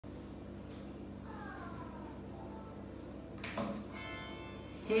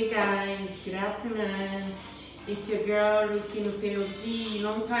Hey guys, good afternoon. It's your girl Ruki Nupeoji.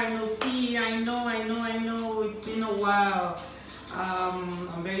 Long time no see. I know. It's been a while.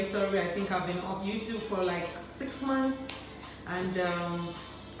 I'm very sorry. I think I've been off YouTube for like 6 months, and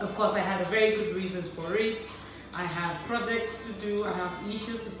of course I had a very good reason for it. I have projects to do. I have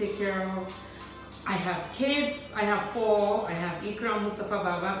issues to take care of. I have kids. I have 4. I have Ikram, Mustafa,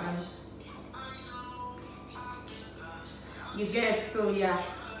 Baba, and you get. So yeah.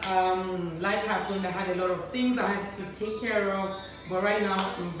 Life happened. I had a lot of things I had to take care of, but right now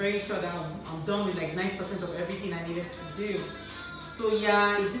I'm very sure that I'm done with like 90% of everything I needed to do. So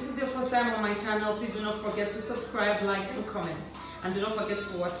yeah, if this is your first time on my channel, please do not forget to subscribe, like, and comment, and do not forget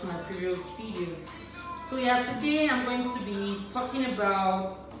to watch my previous videos. So yeah, today I'm going to be talking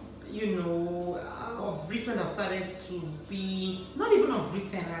about, of recent I've started to be, not even of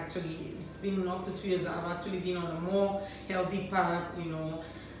recent actually, it's been up to 2 years that I've actually been on a more healthy path.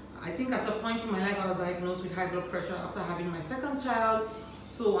 I think at a point in my life I was diagnosed with high blood pressure after having my second child.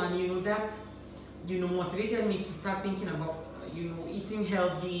 So, and that, motivated me to start thinking about, eating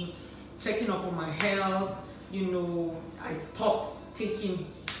healthy, checking up on my health. I stopped taking,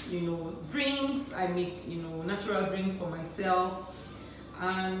 drinks. I make, natural drinks for myself.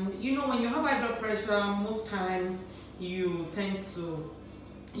 And, when you have high blood pressure, most times you tend to,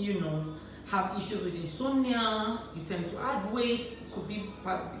 have issues with insomnia, you tend to add weight. It could be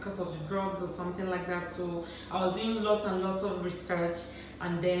because of the drugs or something like that. So I was doing lots and lots of research,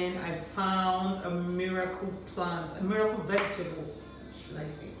 and then I found a miracle plant, a miracle vegetable, should I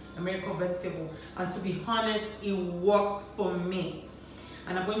say, a miracle vegetable. And to be honest, it works for me.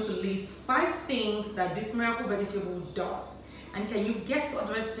 And I'm going to list 5 things that this miracle vegetable does. And can you guess what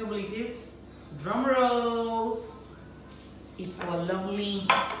vegetable it is? Drum rolls. It's our lovely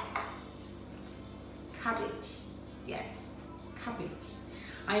cabbage. Yes, cabbage.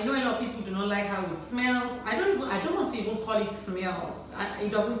 I know a lot of people do not like how it smells. I don't want to even call it smells.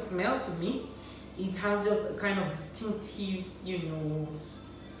 It doesn't smell to me. It has just a kind of distinctive,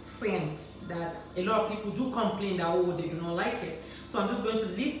 scent that a lot of people do complain that, oh, they do not like it. So I'm just going to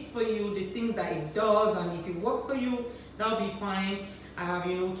list for you the things that it does, and if it works for you, that'll be fine. I have,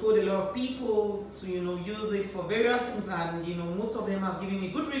 told a lot of people to, use it for various things, and, most of them have given me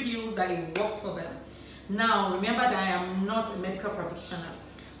good reviews that it works for them. Now, remember that I am not a medical practitioner.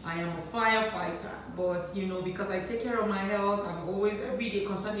 I am a firefighter, but, because I take care of my health, I'm always, every day,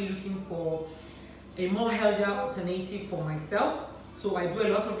 constantly looking for a more healthier alternative for myself. So I do a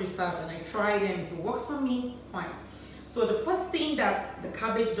lot of research, and I try it, and if it works for me, fine. So the first thing that the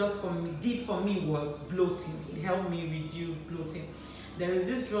cabbage did for me was bloating. It helped me reduce bloating. There is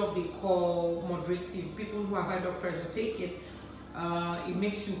this drug they call moderative. People who have high blood pressure take it. It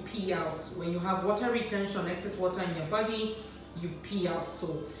makes you pee out. When you have water retention, excess water in your body, you pee out.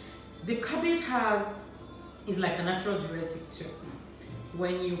 So the cabbage is like a natural diuretic too.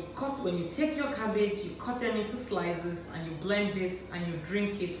 When you take your cabbage, you cut them into slices, and you blend it, and you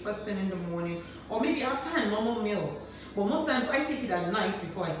drink it first thing in the morning, or maybe after a normal meal. But most times I take it at night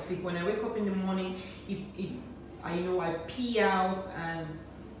before I sleep. When I wake up in the morning, I pee out, and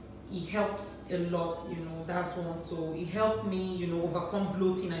it helps a lot. That's one. So it helped me, overcome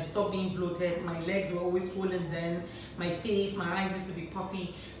bloating. I stopped being bloated. My legs were always swollen then. My face, my eyes used to be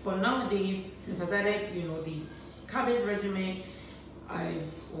puffy. But nowadays, since I started, the cabbage regimen, I've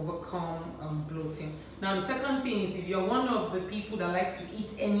overcome bloating. Now the second thing is, if you're one of the people that like to eat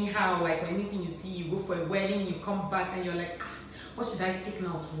anyhow, like anything you see, you go for a wedding, you come back and you're like, what should I take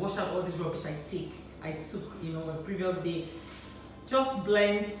now to wash out all this rubbish I took, a previous day. Just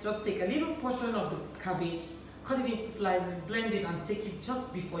take a little portion of the cabbage, cut it into slices, blend it, and take it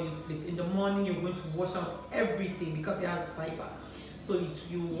just before you sleep. In the morning, you're going to wash out everything because it has fiber. So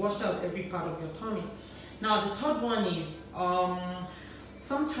you wash out every part of your tummy. Now the third one is,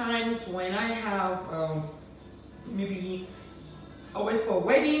 sometimes when I have, maybe I went for a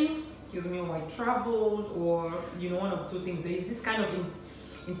wedding, or I traveled, or, one of 2 things. There is this kind of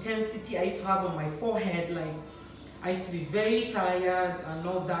intensity I used to have on my forehead, like I used to be very tired and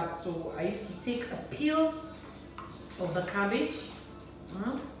all that. So I used to take a peel of the cabbage,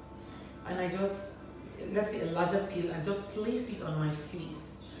 and I just, let's say a larger peel, and just place it on my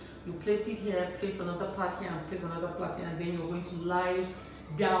face. You place it here, place another part here, and place another part here, and then you're going to lie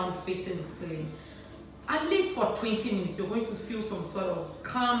down facing the ceiling. At least for 20 minutes, you're going to feel some sort of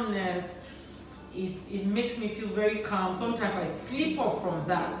calmness. It makes me feel very calm. Sometimes I sleep off from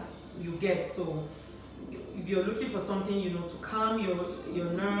that, so if you're looking for something, to calm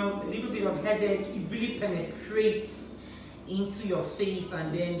your nerves, a little bit of headache, it really penetrates into your face,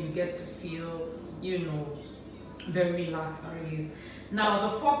 and then you get to feel, very relaxed and released. Now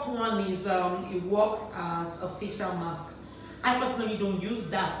the fourth one is it works as a facial mask. I personally don't use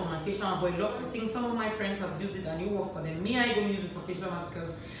that for my facial mask, but I think some of my friends have used it and it works for them. Me, I don't use it for facial mask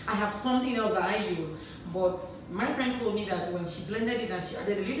because I have something else that I use. But my friend told me that when she blended it and she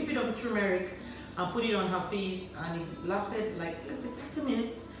added a little bit of turmeric and put it on her face, and it lasted like, let's say 30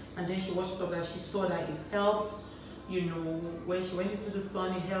 minutes, and then she washed it off, that she saw that it helped, you know, when she went into the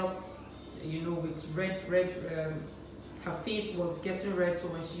sun, it helped, you know, with her face was getting red, so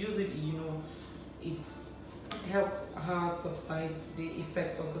when she used it, you know, it helped her subside the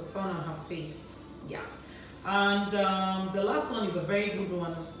effects of the sun on her face. Yeah. And the last one is a very good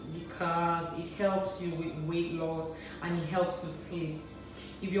one because it helps you with weight loss and it helps you sleep.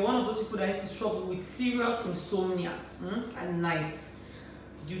 If you're one of those people that used to struggle with serious insomnia at night,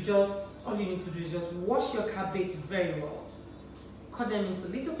 all you need to do is just wash your cabbage very well, cut them into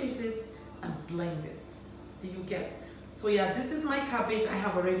little pieces and blend it. Do you get? So yeah, this is my cabbage. I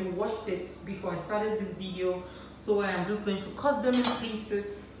have already washed it before I started this video, so I am just going to cut them in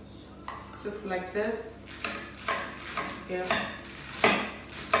pieces just like this. Yeah.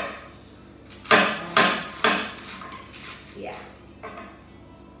 Yeah.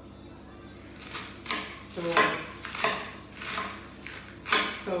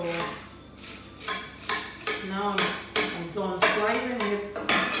 So now I'm done slicing it.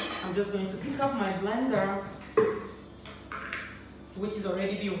 I'm just going to pick up my blender, which is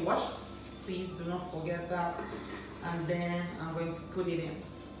already being washed. Please do not forget that. And then I'm going to put it in.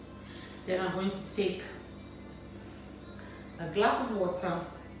 Then I'm going to take a glass of water.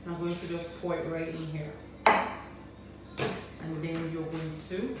 I'm going to just pour it right in here. And then you're going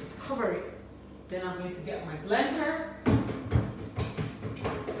to cover it. Then I'm going to get my blender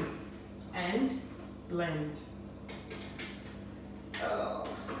and blend. Oh.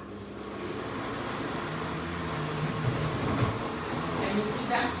 Can you see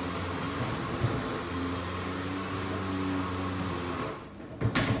that?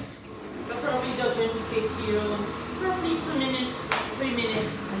 That's probably just going to take you roughly 2 minutes, 3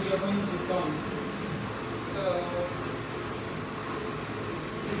 minutes, and you're going to be done. So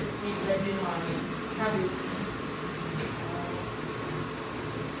this is me blending my cabbage.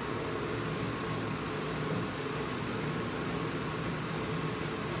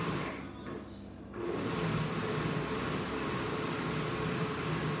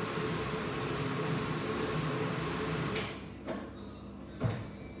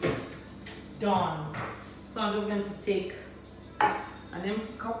 Done. So I'm just going to take an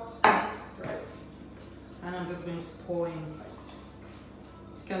empty cup, right, and I'm just going to pour inside.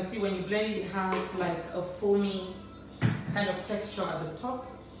 You can see when you blend it, it has like a foamy kind of texture at the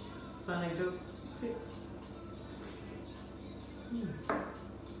top. So I just sip. You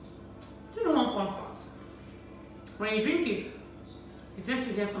know, one fun fact: when you drink it, you tend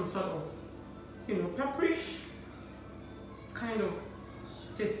to hear some sort of, you know, pepperish kind of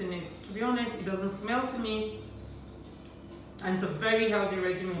taste in it. To be honest, it doesn't smell to me, and it's a very healthy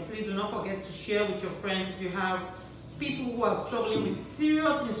regimen. Please do not forget to share with your friends. If you have people who are struggling with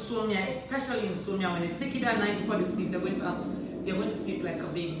serious insomnia, especially insomnia, when they take it at night before they sleep, they're going to sleep like a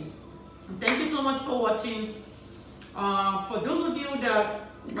baby. And thank you so much for watching. For those of you that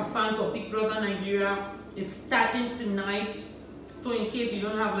are fans of Big Brother Nigeria, it's starting tonight. So in case you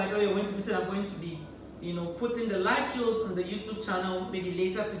don't have like, oh, you're going to miss it, I'm going to be, you know, putting the live shows on the YouTube channel maybe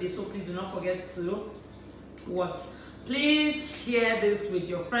later today, so please do not forget to watch. Please share this with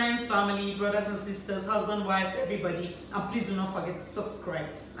your friends, family, brothers and sisters, husband, wives, everybody, and please do not forget to subscribe.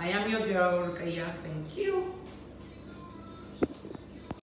 I am your girl, Rukaya. Thank you.